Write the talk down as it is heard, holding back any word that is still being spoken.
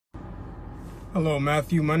Hello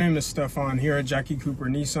Matthew, my name is Stefan here at Jackie Cooper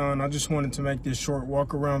Nissan. I just wanted to make this short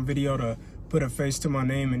walk around video to put a face to my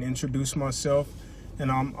name and introduce myself. And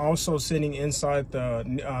I'm also sitting inside the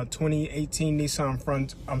 2018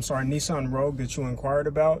 Nissan Rogue that you inquired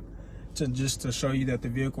about, to show you that the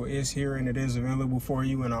vehicle is here and it is available for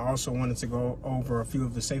you. And I also wanted to go over a few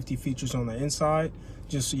of the safety features on the inside,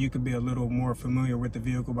 just so you could be a little more familiar with the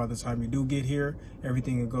vehicle by the time you do get here.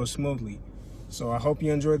 Everything will go smoothly. So I hope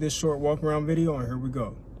you enjoyed this short walk around video, and here we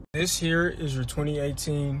go. This here is your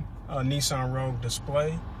 2018 Nissan Rogue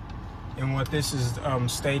display. And what this is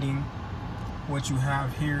stating, what you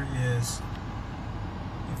have here is,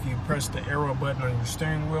 if you press the arrow button on your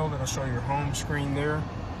steering wheel, it'll show your home screen there.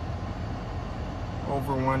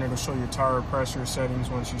 Over one, it'll show your tire pressure settings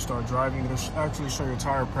once you start driving. It'll actually show your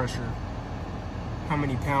tire pressure, how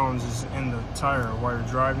many pounds is in the tire while you're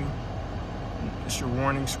driving. It's your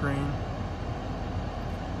warning screen.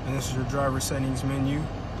 And this is your driver settings menu.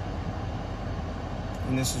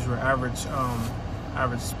 And this is your average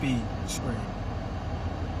speed screen.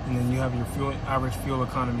 And then you have your average fuel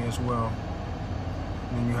economy as well.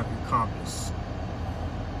 And then you have your compass.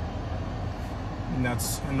 And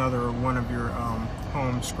that's another one of your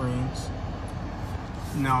home screens.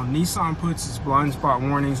 Now, Nissan puts its blind spot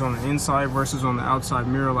warnings on the inside versus on the outside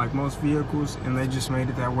mirror like most vehicles, and they just made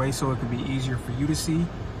it that way so it could be easier for you to see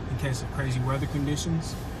in case of crazy weather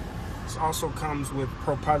conditions. This also comes with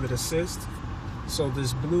ProPilot Assist. So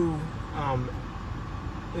this blue,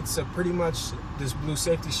 this blue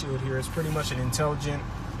safety shield here is pretty much an intelligent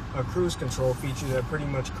cruise control feature that pretty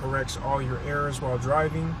much corrects all your errors while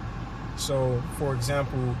driving. So, for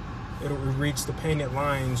example, it'll reach the painted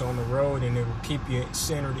lines on the road and it'll keep you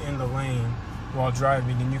centered in the lane while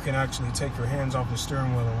driving, and you can actually take your hands off the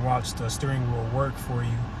steering wheel and watch the steering wheel work for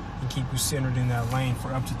you and keep you centered in that lane for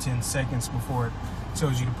up to 10 seconds before it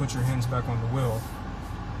tells you to put your hands back on the wheel.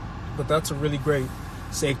 But that's a really great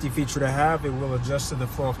safety feature to have. It will adjust to the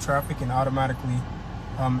flow of traffic and automatically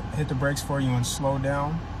hit the brakes for you and slow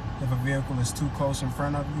down if a vehicle is too close in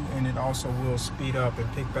front of you, and it also will speed up and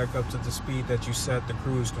pick back up to the speed that you set the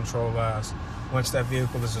cruise control as once that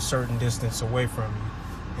vehicle is a certain distance away from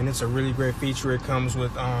you. And it's a really great feature. It comes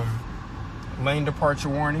with lane departure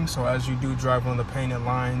warning, so as you do drive on the painted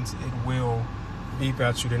lines, it will beep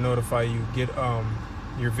at you to notify you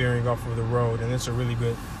you're veering off of the road. And it's a really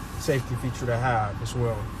good safety feature to have as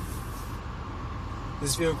well.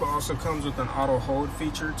 This vehicle also comes with an auto hold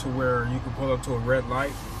feature to where you can pull up to a red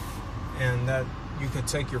light and that you could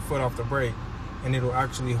take your foot off the brake and it'll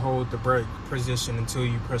actually hold the brake position until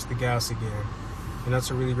you press the gas again. And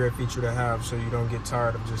that's a really great feature to have so you don't get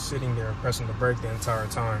tired of just sitting there pressing the brake the entire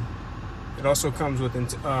time. It also comes with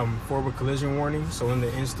forward collision warning, so in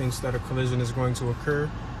the instance that a collision is going to occur,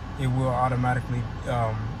 it will automatically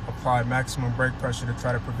apply maximum brake pressure to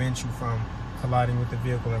try to prevent you from colliding with the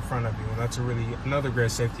vehicle in front of you. And that's another great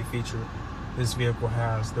safety feature this vehicle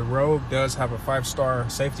has. The Rogue does have a 5-star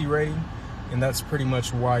safety rating, and that's pretty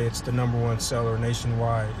much why it's the #1 seller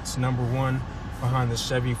nationwide. It's #1 behind the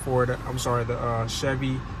Chevy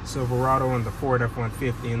Silverado and the Ford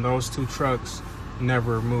F-150, and those two trucks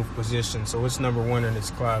never move position, so it's #1 in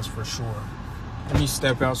its class for sure. Let me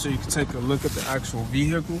step out so you can take a look at the actual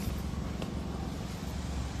vehicle.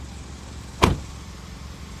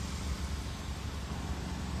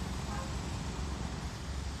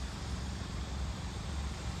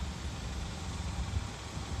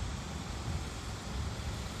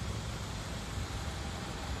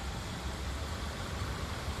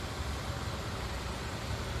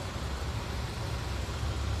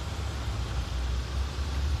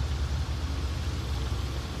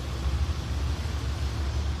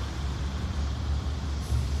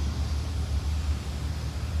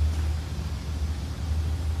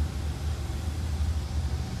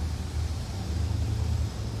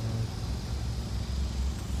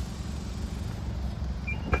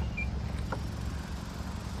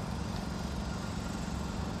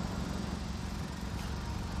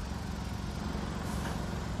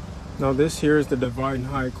 Now this here is the divide and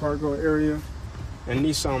hide cargo area, and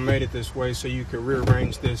Nissan made it this way so you could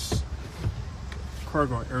rearrange this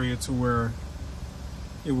cargo area to where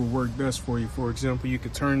it will work best for you. For example, you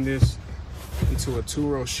could turn this into a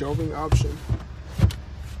 2-row shelving option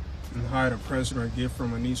and hide a present or a gift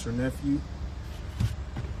from a niece or nephew.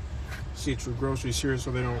 Sit your groceries here so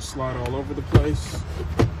they don't slide all over the place.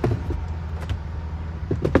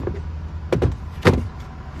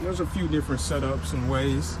 There's a few different setups and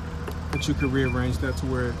ways that you can rearrange that to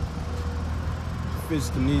where it fits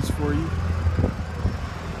the needs for you.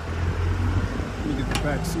 Let me get the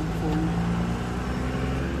back seat for you.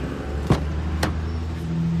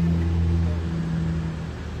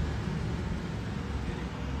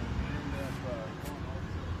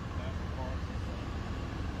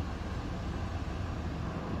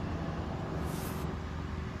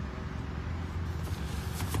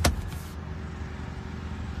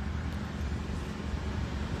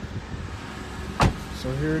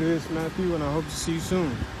 So here it is, Matthew, and I hope to see you soon.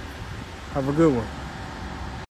 Have a good one.